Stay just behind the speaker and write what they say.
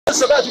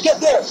Just about to get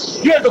there.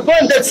 You're the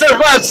one that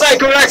survived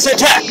Psychorax's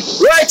attack.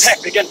 Right?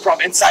 Attack began from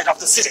inside of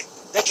the city.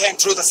 They came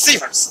through the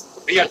sewers.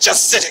 We are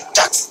just sitting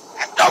ducks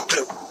and no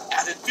clue.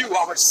 And in few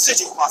hours,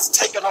 city was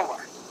taken over.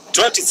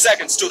 20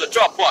 seconds to the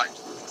drop point.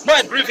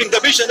 Mind briefing the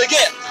mission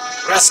again.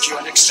 Rescue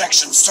and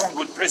extraction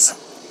Stormwood prison.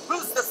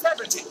 Who's the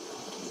celebrity?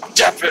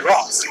 Jeffrey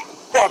Ross,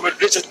 former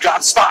Richard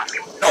Grant's spy,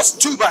 knows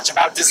too much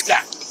about this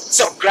plan.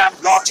 So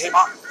Grant locked him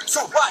up.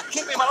 So why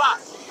keep him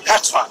alive?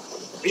 That's right.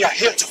 We are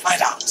here to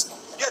find out.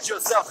 Get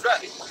yourself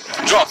ready.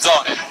 Drops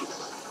on it.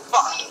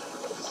 5,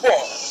 4,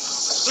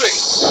 3,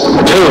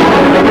 2,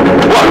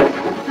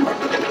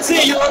 1.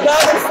 See you on the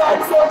other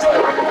side, soldier.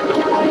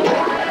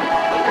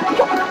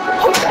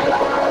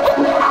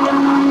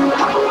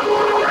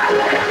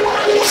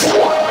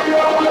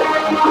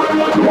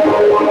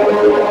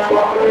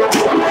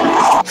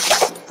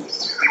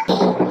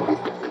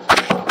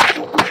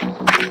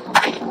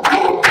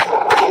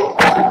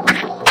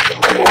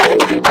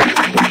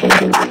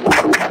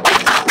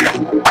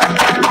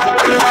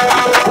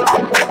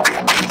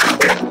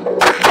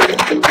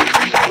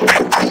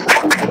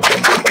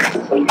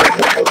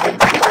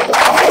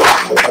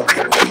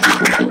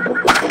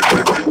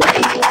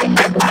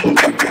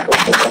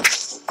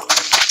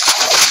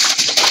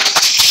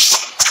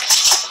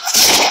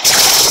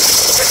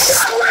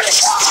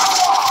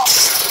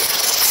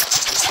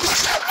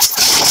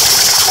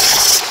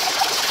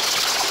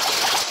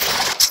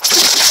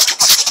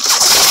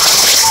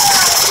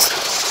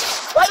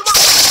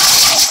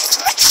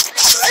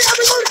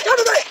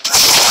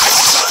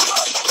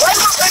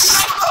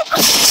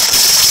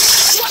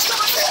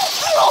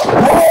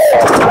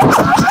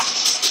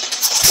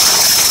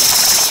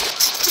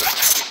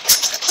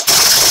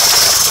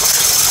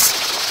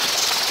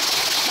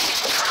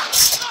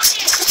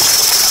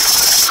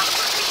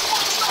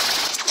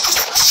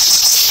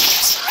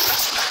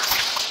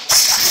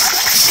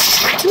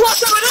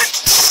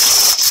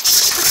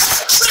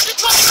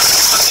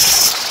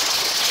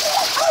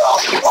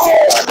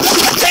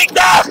 Take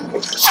that!